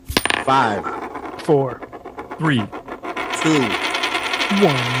5, 4, 3, 2. 1.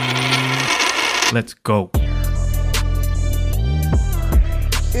 let's go.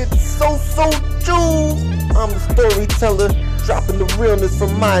 It's so true. I'm the storyteller, dropping the realness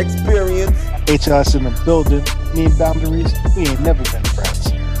from my experience. HLS in the building. Me and Boundaries, we ain't never been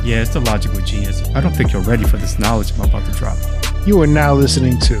friends. Yeah, it's the logical genius. I don't think you're ready for this knowledge I'm about to drop. You are now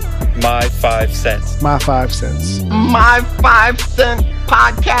listening to My 5 cents. My 5 Cents. My 5 cent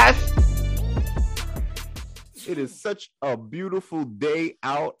podcast. It is such a beautiful day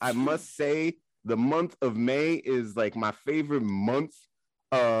out. I must say, the month of May is like my favorite month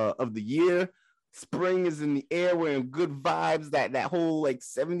of the year. Spring is in the air. We're in good vibes. That whole like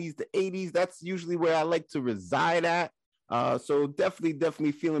 70s to 80s. That's usually where I like to reside at. So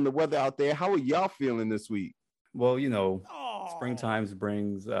definitely feeling the weather out there. How are y'all feeling this week? Well, springtime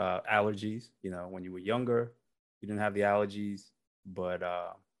brings allergies. When you were younger, you didn't have the allergies, but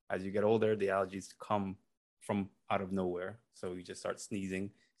as you get older, the allergies come from out of nowhere. So you just start sneezing,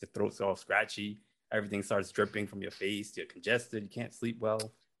 your throat's all scratchy, everything starts dripping from your face, you're congested, you can't sleep well.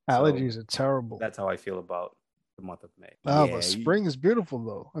 Allergies So are terrible. that's how I feel about the month of May. Oh, but spring is beautiful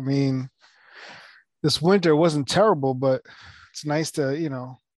though. I mean, this winter wasn't terrible, but it's nice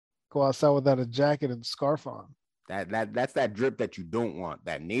to, go outside without a jacket and scarf on. That's that drip that you don't want.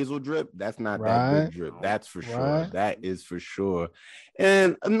 That nasal drip, that's not Right. that good drip. That's for sure. Right. That is for sure.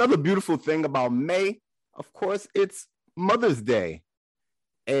 And another beautiful thing about May, of course, it's Mother's Day.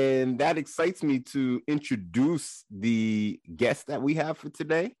 And that excites me to introduce the guest that we have for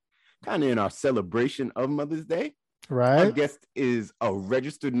today, kind of in our celebration of Mother's Day. Right. Our guest is a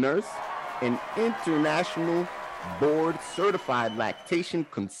registered nurse, an international board certified lactation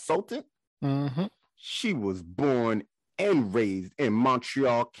consultant. Mm-hmm. She was born and raised in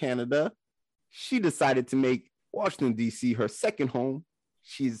Montreal, Canada. She decided to make Washington, D.C. her second home.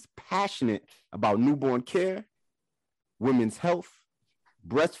 She's passionate about newborn care, women's health,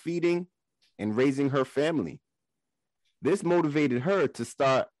 breastfeeding, and raising her family. This motivated her to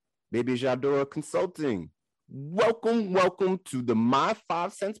start Baby J'adore Consulting. Welcome to the My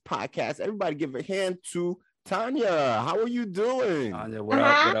 5 Cents podcast. Everybody give a hand to Tanya. How are you doing? Tanya, what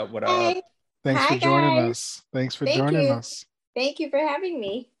up? Thanks Hi, for joining guys. us. Thanks for Thank joining you. us. Thank you for having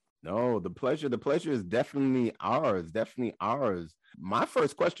me. No, the pleasure is definitely ours. My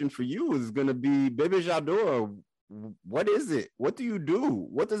first question for you is going to be, Baby J'adore, what is it? What do you do?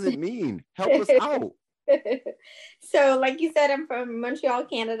 What does it mean? Help us out. So, like you said, I'm from Montreal,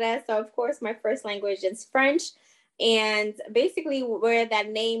 Canada. So, of course, my first language is French. And basically, where that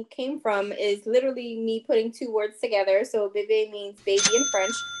name came from is literally me putting two words together. So, bébé means baby in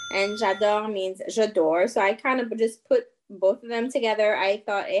French, and j'adore means j'adore. So, I kind of just put both of them together. I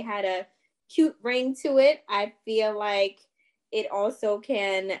thought it had a cute ring to it. I feel like it also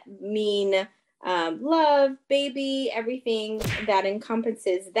can mean love, baby, everything that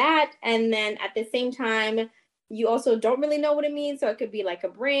encompasses that. And then at the same time, you also don't really know what it means. So it could be like a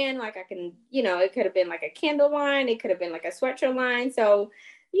brand, like I can, it could have been like a candle line. It could have been like a sweatshirt line. So,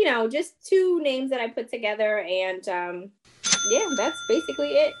 just two names that I put together. And yeah, that's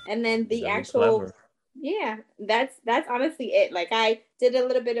basically it. And then the Very actual, clever. yeah, that's honestly it. Like I did a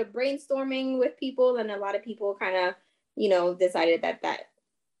little bit of brainstorming with people, and a lot of people kind of, decided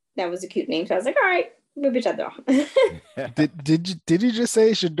that was a cute name. So I was like, all right, Baby J'adore. Did you just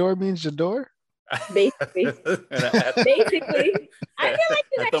say j'adore means j'adore? Basically. Basically. I feel like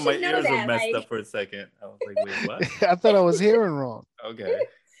I I thought my should know ears were that. messed Like, up for a second. I was like, wait, what? I thought I was hearing wrong. Okay.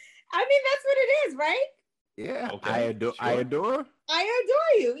 I mean, that's what it is, right? Yeah, Okay, I adore. sure. I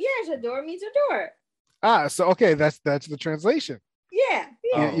adore you. Yeah, j'adore means adore. So okay, that's the translation. Yeah.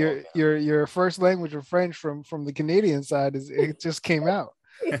 Oh, Your first language of French from the Canadian side it just came out.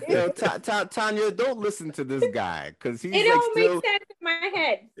 Yo, Tanya, don't listen to this guy because he's It like don't still. make sense in my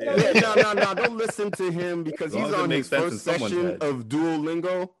head. Yeah, no, don't listen to him because As long he's as it on makes his sense in first someone's session head. of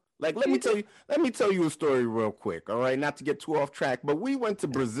Duolingo. Like, let me tell you a story real quick. All right, not to get too off track, but we went to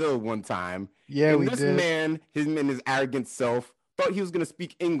Brazil one time. Yeah, and we this did. man, his arrogant self, thought he was gonna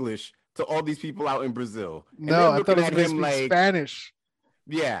speak English to all these people out in Brazil. And No, they're I thought looking it was at going to him speak like, Spanish.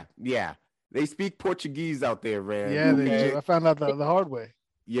 yeah. They speak Portuguese out there, man. Yeah, they okay? do. I found out the hard way.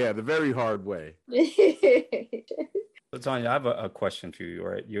 Yeah, the very hard way. So Tanya, I have a question for you.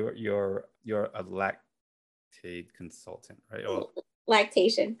 Right, you're a lactate consultant, right? Or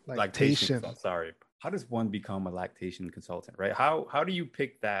Lactation. Lactation. consultant. Sorry. How does one become a lactation consultant, right? How do you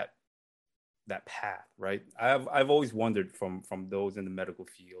pick that path, right? I've always wondered from those in the medical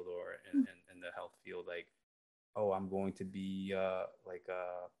field or in the health field, like, oh, I'm going to be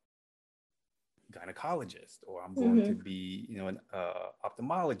gynecologist, or I'm going to be, an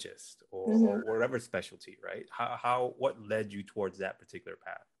ophthalmologist, or whatever specialty, right? What led you towards that particular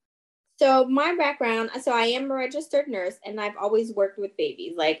path? So my background, so I am a registered nurse, and I've always worked with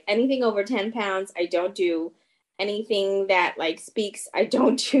babies. Like anything over 10 pounds, I don't do. Anything that like speaks, I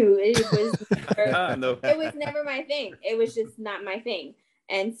don't do. It was never my thing. It was just not my thing.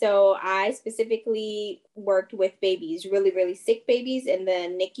 And so I specifically worked with babies, really, really sick babies in the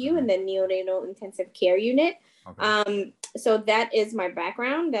NICU, in the neonatal intensive care unit. Okay. So that is my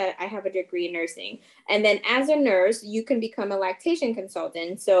background, that I have a degree in nursing. And then as a nurse, you can become a lactation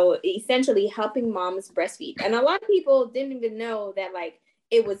consultant. So essentially helping moms breastfeed. And a lot of people didn't even know that like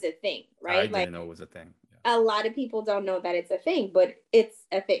it was a thing, right? I didn't know it was a thing. A lot of people don't know that it's a thing, but it's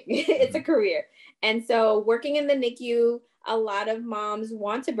a thing. It's a career. And so working in the NICU, a lot of moms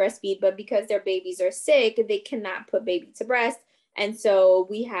want to breastfeed, but because their babies are sick, they cannot put baby to breast. And so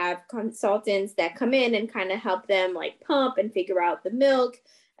we have consultants that come in and kind of help them like pump and figure out the milk.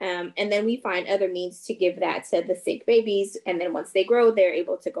 And then we find other means to give that to the sick babies. And then once they grow, they're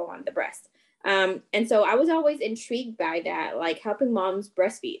able to go on the breast. And so I was always intrigued by that, like helping moms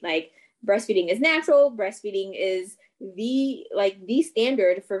breastfeed. Like breastfeeding is natural. Breastfeeding is the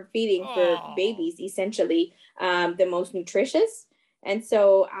standard for feeding for babies, essentially the most nutritious. And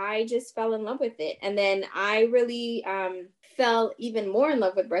so I just fell in love with it. And then I really fell even more in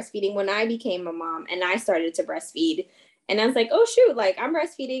love with breastfeeding when I became a mom and I started to breastfeed. And I was like, oh, shoot, like I'm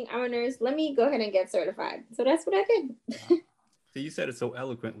breastfeeding, I'm a nurse. Let me go ahead and get certified. So that's what I did. So you said it so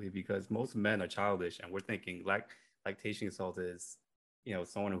eloquently, because most men are childish and we're thinking lactation consultant is,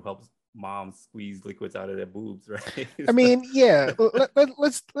 someone who helps moms squeeze liquids out of their boobs, right? I mean, yeah.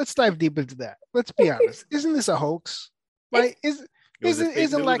 Let's dive deep into that. Let's be honest. Isn't this a hoax? Like,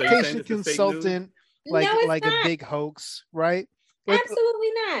 isn't lactation consultant like a big hoax, right? Absolutely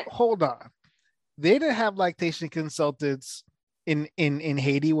not. Hold on. They didn't have lactation consultants in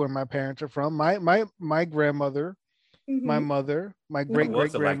Haiti, where my parents are from. My grandmother, my mother, my great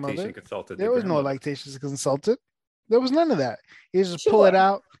grandmother. There was no lactation consultant. There was none of that. You just pull it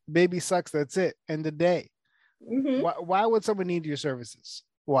out, baby sucks, that's it. End of day. Why would someone need your services?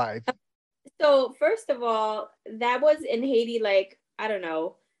 Why? So first of all, that was in Haiti, like, I don't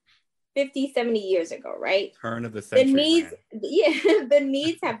know, 50, 70 years ago, right? Turn of the century. The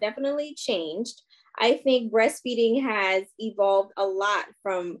needs have definitely changed. I think breastfeeding has evolved a lot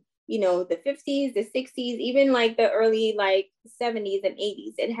from, the 50s, the 60s, even like the early like 70s and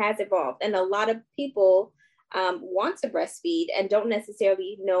 80s. It has evolved. And a lot of people want to breastfeed and don't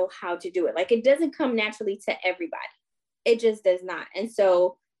necessarily know how to do it. Like it doesn't come naturally to everybody. It just does not. And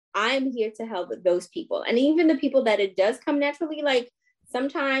so I'm here to help those people. And even the people that it does come naturally, like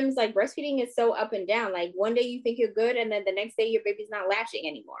sometimes like breastfeeding is so up and down. Like one day you think you're good and then the next day your baby's not latching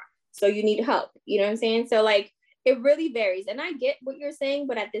anymore. So you need help. You know what I'm saying? So like it really varies. And I get what you're saying,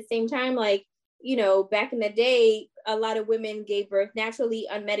 but at the same time, like, back in the day, a lot of women gave birth naturally,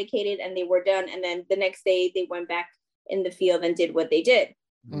 unmedicated, and they were done. And then the next day they went back in the field and did what they did.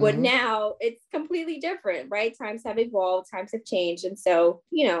 But now it's completely different, right? Times have evolved, times have changed. And so,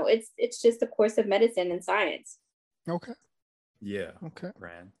 it's just a course of medicine and science. Okay. Yeah. Okay.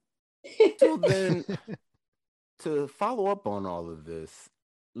 Brand. So then to follow up on all of this,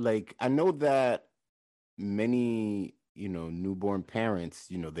 like I know that many newborn parents,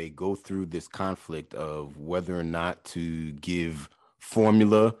 they go through this conflict of whether or not to give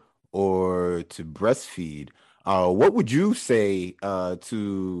formula or to breastfeed. What would you say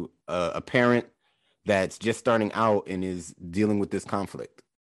to a parent that's just starting out and is dealing with this conflict?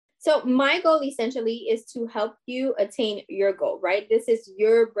 So my goal essentially is to help you attain your goal, right? This is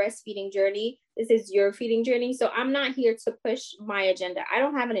your breastfeeding journey. This is your feeding journey. So I'm not here to push my agenda. I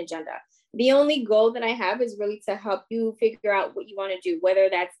don't have an agenda. The only goal that I have is really to help you figure out what you want to do, whether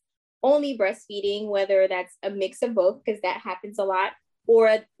that's only breastfeeding, whether that's a mix of both, because that happens a lot.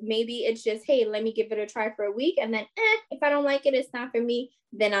 Or maybe it's just, hey, let me give it a try for a week. And then if I don't like it, it's not for me.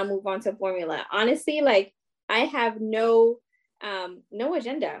 Then I'll move on to formula. Honestly, like I have no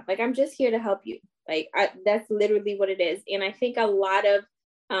agenda. Like I'm just here to help you. Like that's literally what it is. And I think a lot of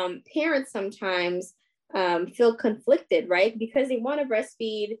parents sometimes feel conflicted, right? Because they want to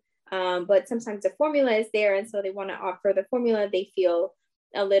breastfeed, but sometimes the formula is there. And so they want to offer the formula. They feel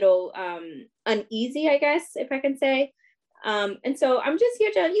a little uneasy, I guess, if I can say. And so I'm just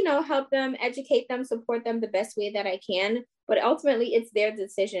here to, help them, educate them, support them the best way that I can. But ultimately, it's their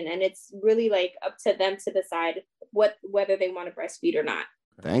decision. And it's really like up to them to decide whether they want to breastfeed or not.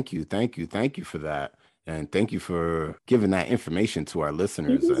 Thank you for that. And thank you for giving that information to our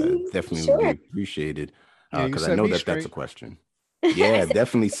listeners. Definitely would be appreciated because I know that's a question. Yeah,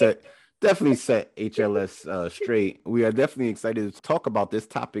 definitely definitely set HLS straight. We are definitely excited to talk about this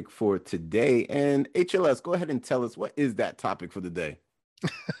topic for today. And HLS, go ahead and tell us, what is that topic for the day?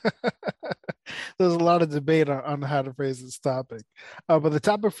 There's a lot of debate on how to phrase this topic. But the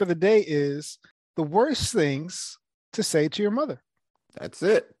topic for the day is the worst things to say to your mother. That's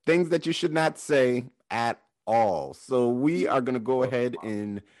it. Things that you should not say at all. So we are going to go ahead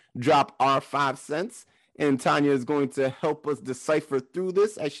and drop our 5 cents. And Tanya is going to help us decipher through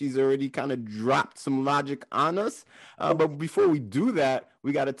this, as she's already kind of dropped some logic on us. But before we do that,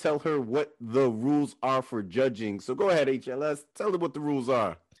 we got to tell her what the rules are for judging. So go ahead, HLS. Tell her what the rules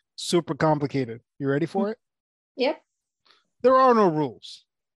are. Super complicated. You ready for it? Yep. There are no rules.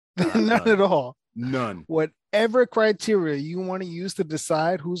 None at all. None. Whatever criteria you want to use to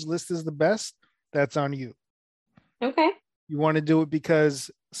decide whose list is the best, that's on you. Okay. You want to do it because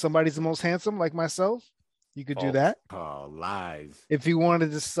somebody's the most handsome, like myself? You could do that. Oh, lies. If you want to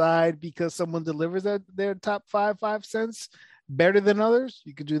decide because someone delivers their top 5 cents better than others,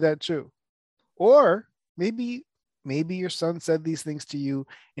 you could do that too. Or maybe your son said these things to you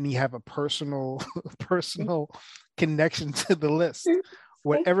and you have a personal connection to the list.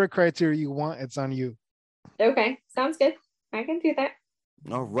 Whatever criteria you want, it's on you. Okay, sounds good. I can do that.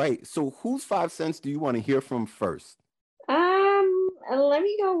 All right. So whose 5 cents do you want to hear from first? Let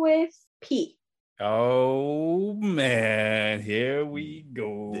me go with P. Oh man, here we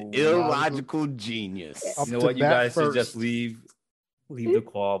go. The illogical genius. You know what? You guys should just leave the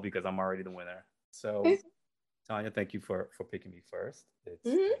call because I'm already the winner. So, Tanya, thank you for picking me first. It's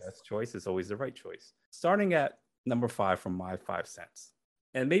the best choice. It's always the right choice. Starting at number 5 from my 5 cents,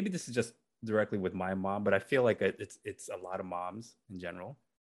 and maybe this is just directly with my mom, but I feel like it's a lot of moms in general.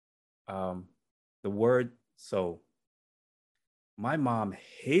 The word "so." My mom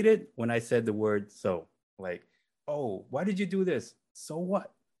hated when I said the word "so." Like, oh, why did you do this? So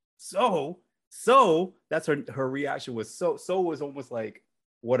what? So that's her reaction was so was almost like,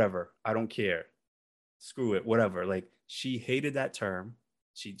 whatever, I don't care, screw it, whatever. Like, she hated that term.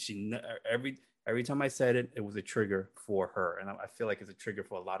 She every time I said it, it was a trigger for her, and I feel like it's a trigger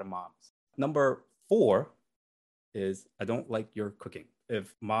for a lot of moms. Number 4 is I don't like your cooking.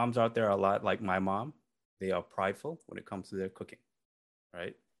 If moms out there are a lot like my mom, they are prideful when it comes to their cooking,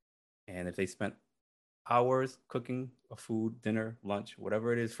 right? And if they spent hours cooking a food, dinner, lunch,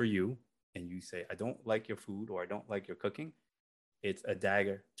 whatever it is for you, and you say, I don't like your food or I don't like your cooking, it's a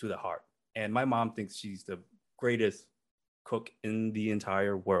dagger to the heart. And my mom thinks she's the greatest cook in the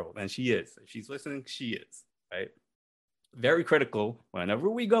entire world. And she is. If she's listening, she is, right? Very critical whenever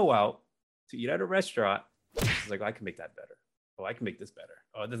we go out to eat at a restaurant. She's like, I can make that better. Oh, I can make this better.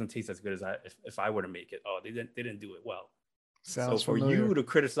 Oh, it doesn't taste as good as if I were to make it. Oh, they didn't do it well. Sounds so for familiar. you to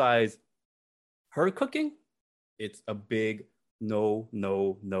criticize her cooking, it's a big no.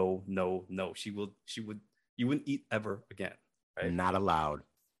 You wouldn't eat ever again, right? Not allowed.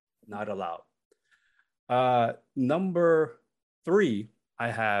 Not allowed. Number 3, I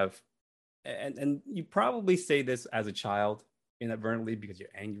have, and you probably say this as a child inadvertently because you're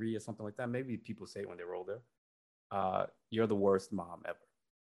angry or something like that. Maybe people say it when they're older. You're the worst mom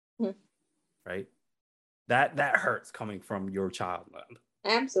ever. Right? That hurts coming from your child.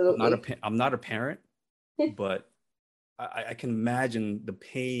 Absolutely. I'm not a parent, but I can imagine the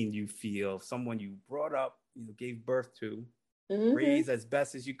pain you feel. Someone you brought up, gave birth to, raised as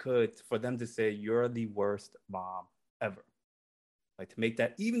best as you could, for them to say you're the worst mom ever. Like, to make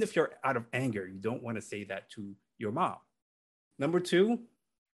that, even if you're out of anger, you don't want to say that to your mom. Number 2,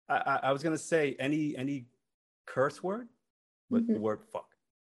 I was gonna say any curse word, but the word fuck.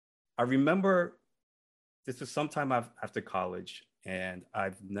 I remember this was sometime after college, and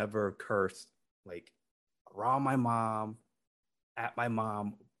I've never cursed like around my mom, at my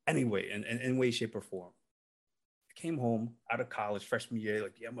mom, anyway, in way, shape, or form. I came home out of college freshman year,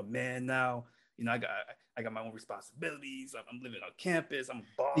 like, yeah, I'm a man now. I got my own responsibilities. I'm living on campus. I'm a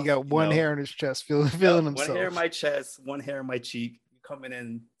boss. He got one hair in his chest, feeling himself. One hair in my chest, one hair in my cheek, coming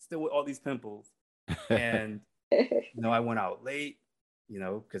in still with all these pimples. And I went out late,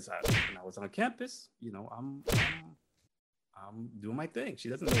 because when I was on campus, I'm doing my thing. She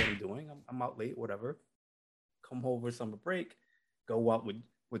doesn't know what I'm doing. I'm out late, whatever. Come home over summer break, go out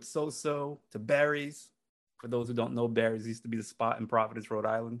with So to Barry's. For those who don't know, Barry's used to be the spot in Providence, Rhode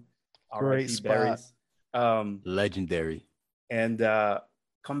Island. Great spot. Barry's. Legendary. And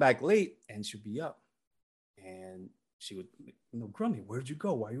come back late, and she'd be up. And she would, Grummy, where'd you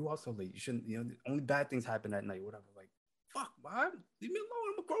go? Why are you out so late? You shouldn't, only bad things happen at night, whatever. Like, fuck, mom, leave me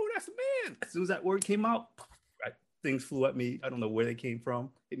alone. I'm a grown ass man. As soon as that word came out, things flew at me. I don't know where they came from.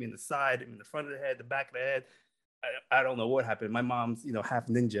 Hit me in the side, hit me in the front of the head, the back of the head. I don't know what happened. My mom's, half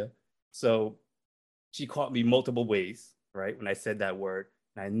ninja. So she caught me multiple ways, right? When I said that word.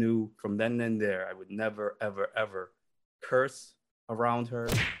 And I knew from then and there, I would never, ever, ever curse around her,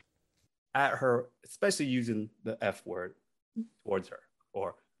 at her, especially using the F word towards her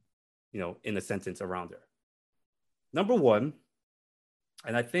or, in a sentence around her. Number one,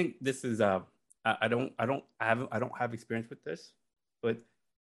 and I think this is, I don't have experience with this, but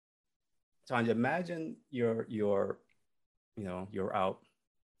Tanya, imagine you're out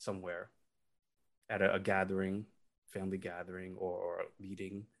somewhere at a gathering, family gathering or a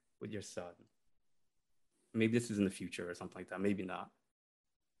meeting with your son. Maybe this is in the future or something like that. Maybe not.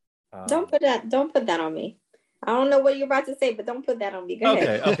 Don't put that on me. I don't know what you're about to say, but don't put that on me. Go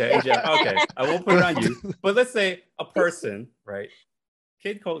ahead. Okay, AJ, okay. I won't put it on you. But let's say a person, right?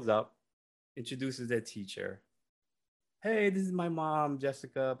 Kid calls up, introduces their teacher. Hey, this is my mom,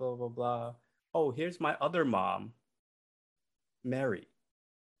 Jessica, blah, blah, blah. Oh, here's my other mom, Mary.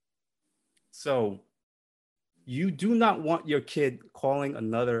 So you do not want your kid calling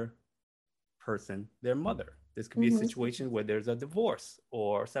another person their mother. This could be a situation where there's a divorce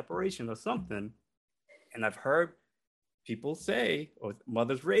or separation or something. And I've heard people say, or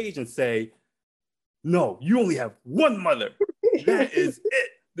mothers rage and say, no, you only have one mother. That is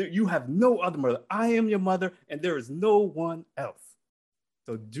it. You have no other mother. I am your mother and there is no one else.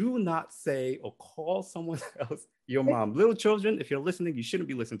 So do not say or call someone else your mom. Little children, if you're listening, you shouldn't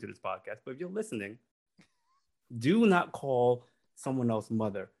be listening to this podcast. But if you're listening, do not call someone else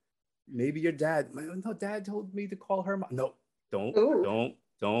mother. Maybe your dad. No, dad told me to call her mom. No, don't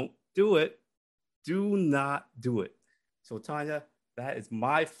do it. Do not do it. So Tanya, that is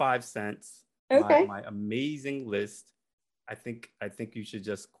my 5 cents. Okay. My amazing list. I think you should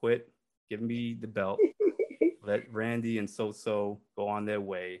just quit. Give me the belt. Let Randy and So go on their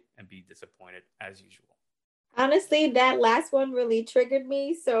way and be disappointed as usual. Honestly, that last one really triggered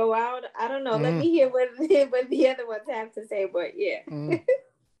me. So I don't know. Let me hear what the other ones have to say. But yeah.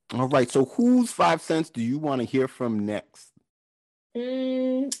 All right. So whose 5 cents do you want to hear from next?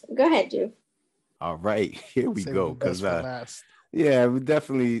 Go ahead, Drew. All right. Here we go. Because yeah, we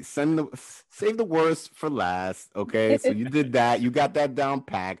definitely save the worst for last. Okay. So you did that. You got that down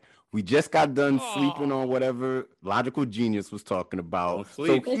packed. We just got done sleeping on whatever Logical Genius was talking about.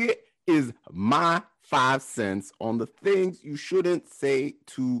 So here is my 5 cents on the things you shouldn't say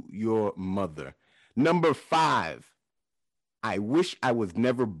to your mother. Number 5, I wish I was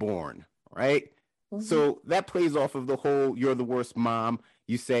never born, right? Mm-hmm. So that plays off of the whole, you're the worst mom.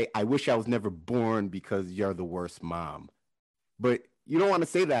 You say, I wish I was never born because you're the worst mom. But you don't want to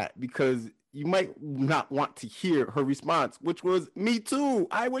say that because you might not want to hear her response, which was, me too.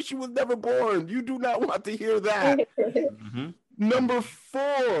 I wish she was never born. You do not want to hear that. Mm-hmm. Number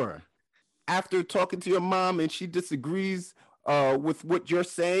 4, after talking to your mom and she disagrees with what you're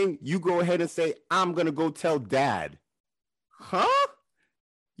saying, you go ahead and say, I'm going to go tell dad. Huh?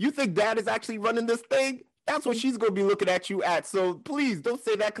 You think dad is actually running this thing? That's what she's going to be looking at you at. So please don't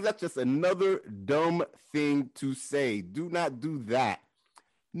say that because that's just another dumb thing to say. Do not do that.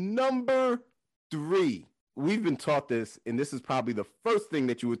 Number 3, we've been taught this, and this is probably the first thing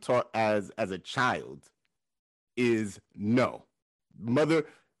that you were taught as a child, is no. Mother,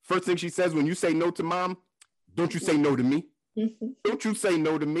 first thing she says when you say no to mom, don't you say no to me. Don't you say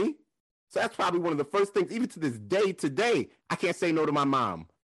no to me. So that's probably one of the first things, even to this day today, I can't say no to my mom.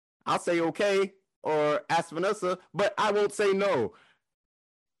 I'll say okay or ask Vanessa, but I won't say no.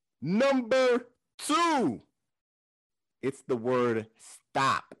 Number 2, it's the word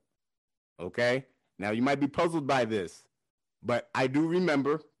stop. Okay? Now, you might be puzzled by this, but I do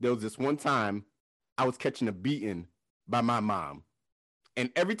remember there was this one time I was catching a beating by my mom.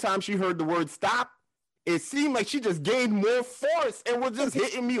 And every time she heard the word stop, it seemed like she just gained more force and was just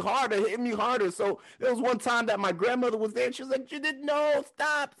hitting me harder. So there was one time that my grandmother was there and she was like, you didn't know,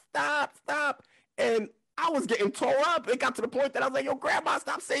 stop. And I was getting tore up. It got to the point that I was like, yo, grandma,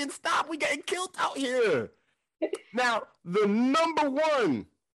 stop saying stop. We getting killed out here. Now, the number 1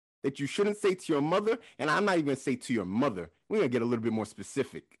 that you shouldn't say to your mother, and I'm not even going to say to your mother. We're going to get a little bit more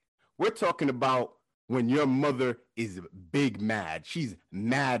specific. We're talking about when your mother is big mad. She's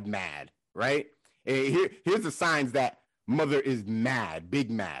mad, right? And here's the signs that mother is mad, big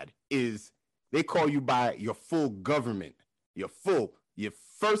mad, is they call you by your full government, your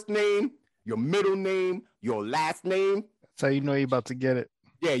first name, your middle name, your last name. That's how you know you're about to get it.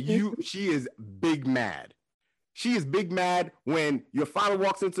 Yeah, she is big mad. She is big mad when your father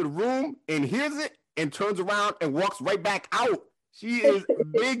walks into the room and hears it and turns around and walks right back out. She is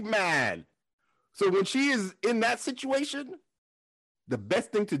big mad. So when she is in that situation, the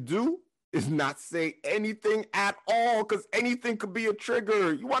best thing to do is not say anything at all, because anything could be a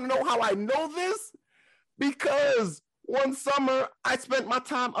trigger. You want to know how I know this? Because one summer, I spent my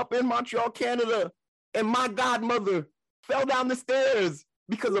time up in Montreal, Canada, and my godmother fell down the stairs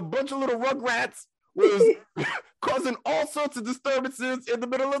because a bunch of little rugrats was causing all sorts of disturbances in the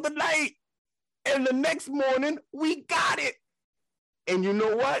middle of the night. And the next morning, we got it. And you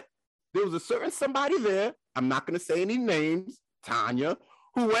know what? There was a certain somebody there, I'm not going to say any names, Tanya,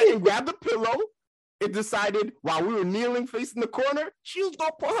 who went and grabbed a pillow and decided while we were kneeling facing the corner, she was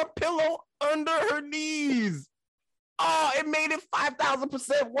going to put her pillow under her knees. Oh, it made it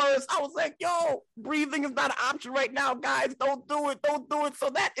 5,000% worse. I was like, yo, breathing is not an option right now, guys. Don't do it. Don't do it.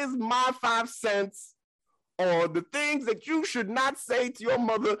 So that is my 5 cents on the things that you should not say to your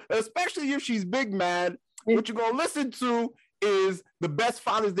mother, especially if she's big mad. What you're going to listen to is the best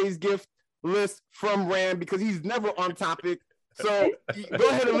Father's Day's gift list from Rand, because he's never on topic. So go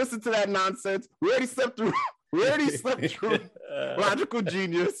ahead and listen to that nonsense. We already slept through Logical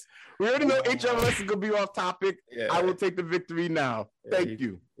Genius. We already know HLS is going to be off topic. Yeah. I will take the victory now. Thank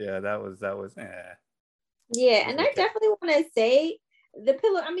you. Yeah, that was. Yeah, and I definitely want to say the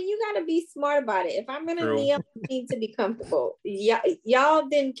pillow. I mean, you got to be smart about it. If I'm going to kneel, I need to be comfortable. Y'all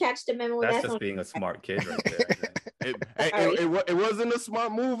didn't catch the memo. That's just being a smart kid right there. It wasn't a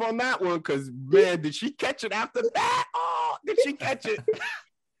smart move on that one, because, man, did she catch it after that? Oh, did she catch it?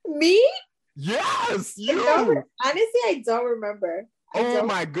 Me? Yes, you. Honestly, I don't remember.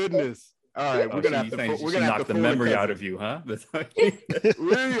 My goodness. All right, we're gonna have to knock the memory out of you, huh? We are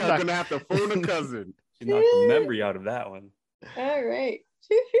gonna have to phone a cousin. She knocked the memory out of that one. All right.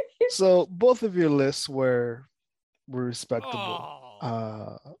 So both of your lists were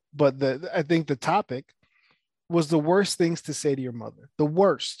respectable. But I think the topic was the worst things to say to your mother. The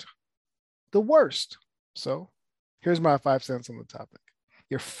worst. So here's my 5 cents on the topic.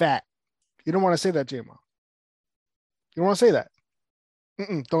 You're fat. You don't want to say that to your mom. You don't want to say that.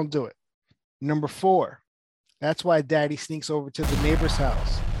 Don't do it. Number 4, that's why daddy sneaks over to the neighbor's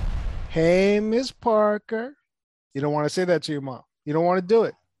house. Hey, Miss Parker. You don't want to say that to your mom. You don't want to do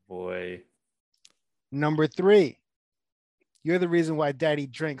it. Boy. Number 3, you're the reason why daddy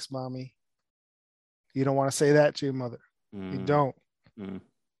drinks, mommy. You don't want to say that to your mother. You don't.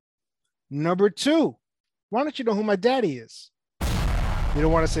 Number 2, why don't you know who my daddy is? You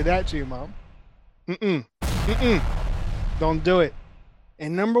don't want to say that to your mom. Don't do it.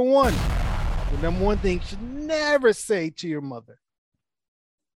 And number 1, the number 1 thing you should never say to your mother.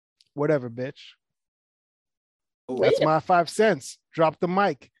 Whatever, bitch. That's my 5 cents. Drop the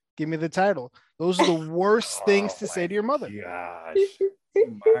mic. Give me the title. Those are the worst things to say to your mother. Gosh.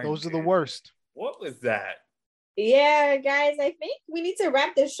 Those are the worst. What was that? Yeah, guys, I think we need to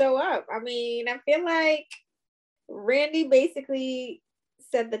wrap this show up. I mean, I feel like Randy basically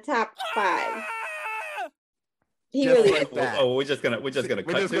said the top 5. He just really like that. We're just gonna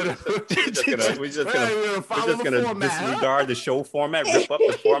disregard the show format, rip up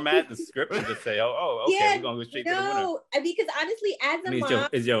the format, the script, and just say, okay, we're gonna go straight to the winner. Because honestly, as a mom,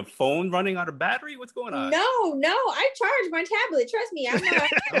 is your phone running out of battery? What's going on? No, I charge my tablet. Trust me, I'm not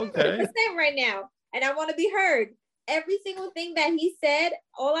 100% right now, and I want to be heard. Every single thing that he said,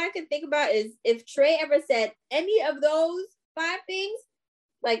 all I can think about is if Trey ever said any of those 5 things.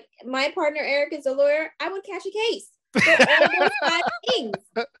 Like, my partner Eric is a lawyer, I would catch a case for all those 5 things.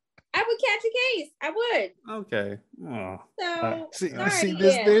 I would catch a case. I would. Okay. Oh. So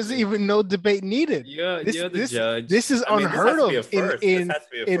there's even no debate needed. You're the judge. This is unheard of in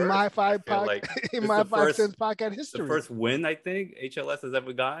my 5 cents podcast history. The first win I think HLS has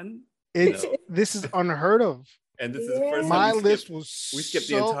ever gotten. This is unheard of. And this is the first time my list we skipped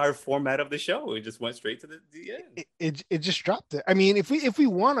the entire format of the show. We just went straight to the end. It just dropped it. I mean, if we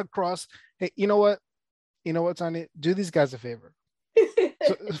want to cross, hey, you know what's on it? Do these guys a favor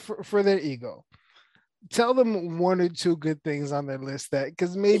for their ego. Tell them 1 or 2 good things on their list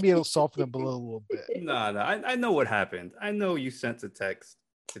because maybe it'll soften them a little bit. No, I know what happened. I know you sent a text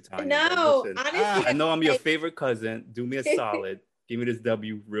to Tanya. No, honestly, I know I'm your favorite cousin. Do me a solid. Give me this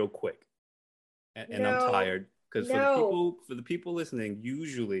W real quick. And I'm tired. Because for the people listening,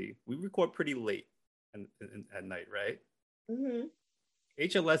 usually we record pretty late at night, right? Mm-hmm.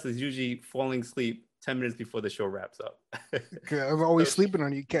 HLS is usually falling asleep 10 minutes before the show wraps up. I'm always sleeping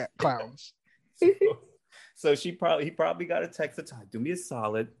on you clowns. So he probably got a text at time. Do me a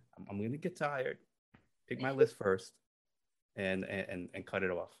solid. I'm gonna get tired. Pick my list first, and cut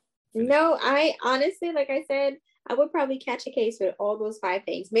it off. No, I honestly, like I said, I would probably catch a case with all those 5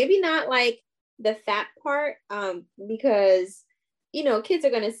 things. Maybe not like the fat part, because kids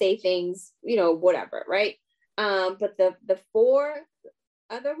are gonna say things, whatever, right? But the 4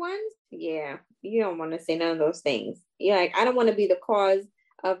 other ones, yeah, you don't want to say none of those things. You're like, I don't want to be the cause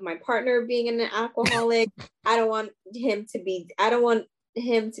of my partner being an alcoholic. I don't want him to be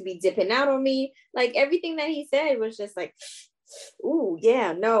dipping out on me. Like everything that he said was just like, ooh,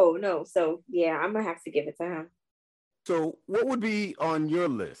 yeah, no. So yeah, I'm gonna have to give it to him. So what would be on your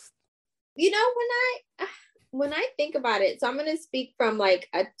list? You know, when I think about it, so I'm gonna speak from like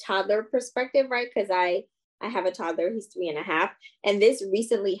a toddler perspective, right? Because I have a toddler, he's 3.5, and this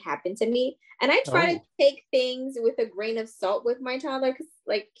recently happened to me. And I try to take things with a grain of salt with my toddler, because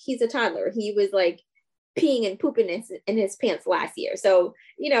like he's a toddler. He was like peeing and pooping in his pants last year. So,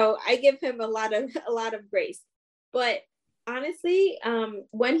 you know, I give him a lot of grace. But honestly,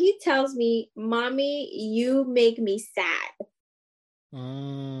 when he tells me, "Mommy, you make me sad,"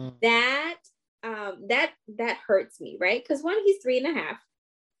 that hurts me, right? Because one, he's 3.5.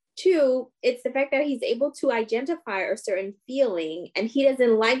 Two, it's the fact that he's able to identify a certain feeling and he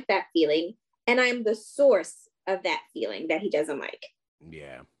doesn't like that feeling, and I'm the source of that feeling that he doesn't like.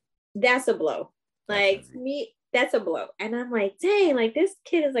 Yeah, that's a blow. Like me, that's a blow. And I'm like, dang, like this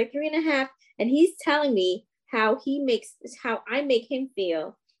kid is like 3.5, and he's telling me how I make him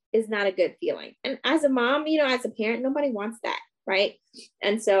feel is not a good feeling. And as a mom, you know, as a parent, nobody wants that, right?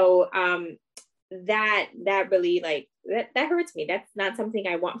 And so that really like that hurts me. That's not something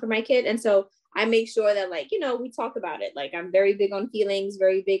I want for my kid. And so I make sure that, like, you know, we talk about it. Like, I'm very big on feelings,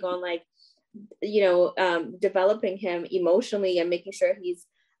 very big on like, you know, developing him emotionally and making sure he's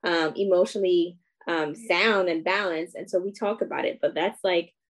emotionally sound and balanced. And so we talk about it. But that's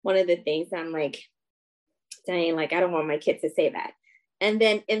like one of the things I'm like saying, like, I don't want my kid to say that. And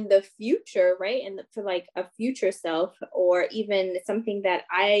then in the future, right, and for like a future self, or even something that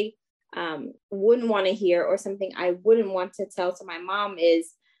I wouldn't want to hear, or something I wouldn't want to tell to my mom,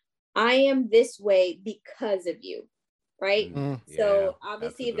 is I am this way because of you, right? So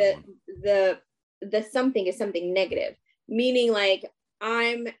obviously the something is something negative, meaning like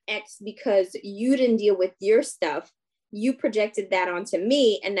I'm X because you didn't deal with your stuff, you projected that onto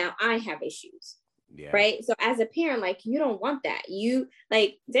me, and now I have issues. Right. So as a parent, like, you don't want that. You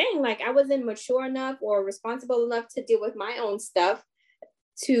like, dang, like I wasn't mature enough or responsible enough to deal with my own stuff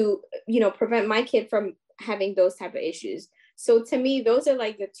to, you know, prevent my kid from having those type of issues. So to me, those are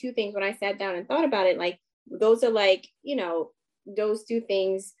like the two things when I sat down and thought about it, like those are like, you know, those two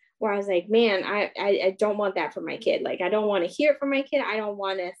things where I was like, man, I don't want that for my kid. Like, I don't want to hear it from my kid. I don't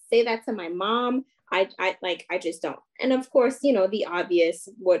want to say that to my mom. I just don't. And of course, you know, the obvious,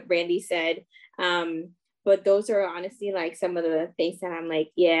 what Randy said. But those are honestly like some of the things that I'm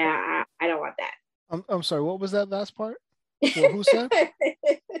like, yeah, I don't want that. I'm sorry, what was that last part? Well, who said?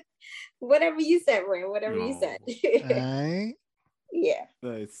 Whatever you said, Ray, whatever you said. Yeah.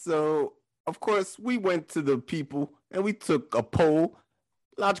 Nice. So, of course, we went to the people and we took a poll.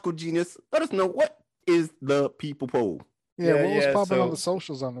 Logical Genius, let us know, what is the people poll? What was popping on the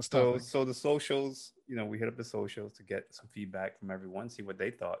socials on this topic? So the socials, you know, we hit up the socials to get some feedback from everyone, see what they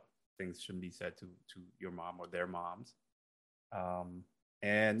thought things shouldn't be said to your mom or their moms.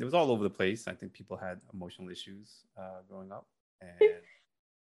 And it was all over the place. I think people had emotional issues growing up.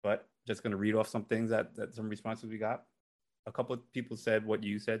 But just going to read off some things that some responses we got. A couple of people said what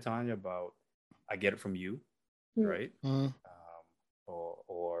you said, Tanya, about I get it from you, right?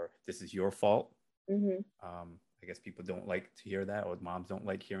 Or this is your fault. I guess people don't like to hear that, or moms don't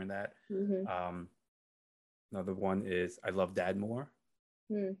like hearing that. Another one is I love dad more.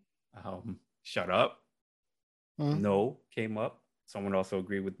 Shut up. No came up. Someone also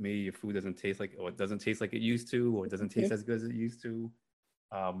agreed with me. Your food doesn't taste like, or it doesn't taste like it used to, or it doesn't taste as good as it used to.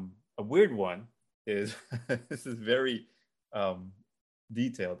 A weird one is this is very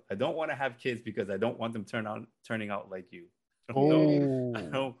detailed. I don't want to have kids because I don't want them turning out like you. I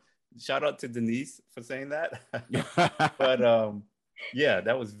don't know. Shout out to Denise for saying that. But yeah,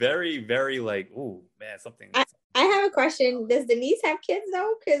 that was very, very like, oh man, something. I have a question. Does Denise have kids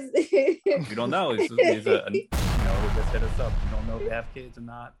though? Because you don't know. It's just hit us up. You don't know if they have kids or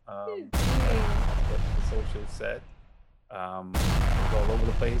not. What the social said. It was all over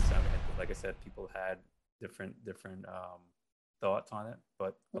the place. I mean, like I said, people had different thoughts on it,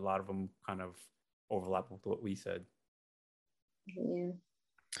 but a lot of them kind of overlap with what we said. Yeah.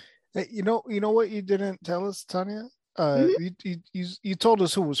 Hey, you know what you didn't tell us, Tanya? You told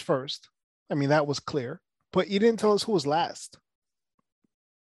us who was first. I mean, that was clear, but you didn't tell us who was last.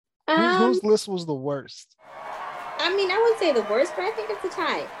 Whose list was the worst? I mean, I wouldn't say the worst, but I think it's a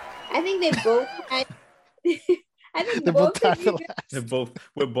tie. I think they both had. I think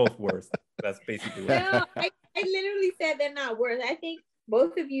we're both worst. That's basically what I literally said they're not worst. I think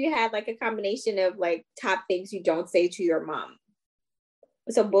both of you had like a combination of like top things you don't say to your mom.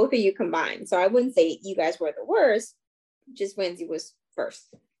 So both of you combined. So I wouldn't say you guys were the worst. Just Wednesday was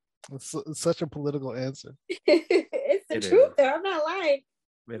first. It's such a political answer. It's the truth, though. I'm not lying.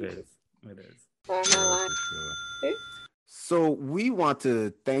 It is. I'm not lying. Sure. So we want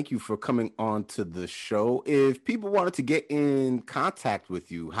to thank you for coming on to the show. If people wanted to get in contact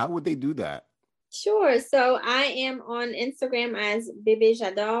with you, how would they do that? Sure. So I am on Instagram as Bebe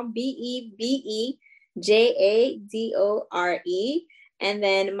Jadore, BebeJadore. And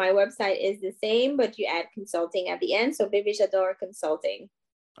then my website is the same, but you add consulting at the end. So Bebe Jadore Consulting.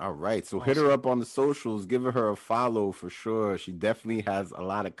 All right. So hit her up on the socials. Give her a follow for sure. She definitely has a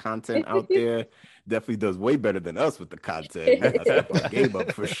lot of content out there. Definitely does way better than us with the content. That's my game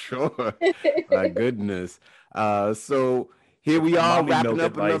up for sure. My goodness. So here we are wrapping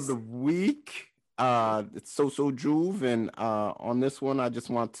up another week. It's So Juve. And on this one, I just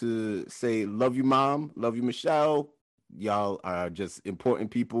want to say, love you, Mom. Love you, Michelle. Y'all are just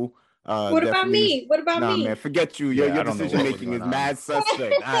important people. What about me? Nah, man, forget you. Your decision making is mad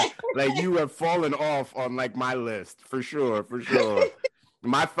suspect. Like you have fallen off on like my list for sure.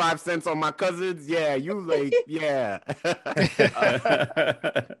 My 5 cents on my cousins, yeah.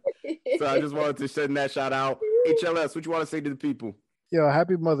 So I just wanted to send that shout out. HLS, what you want to say to the people? Yo,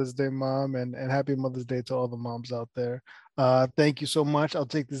 happy Mother's Day, Mom, and happy Mother's Day to all the moms out there. Thank you so much. I'll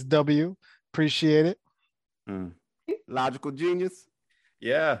take this W. Appreciate it. Logical Genius.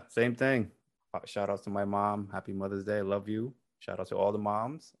 Yeah, same thing. Shout out to my mom. Happy Mother's Day. Love you. Shout out to all the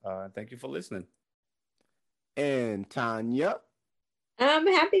moms. Thank you for listening. And Tanya.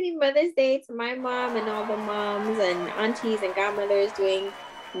 Happy Mother's Day to my mom and all the moms and aunties and godmothers doing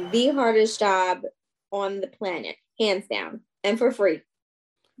the hardest job on the planet, hands down, and for free.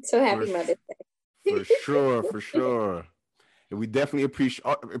 So happy Mother's Day. For sure. And we definitely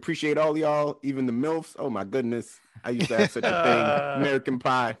appreciate all y'all, even the MILFs. Oh my goodness. I used to have such a thing. American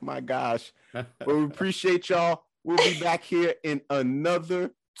Pie. My gosh. But we appreciate y'all. We'll be back here in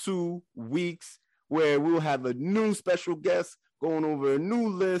another 2 weeks where we'll have a new special guest going over a new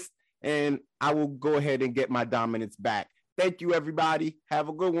list, and I will go ahead and get my dominance back. Thank you, everybody. Have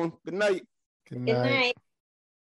a good one. Good night. Good night.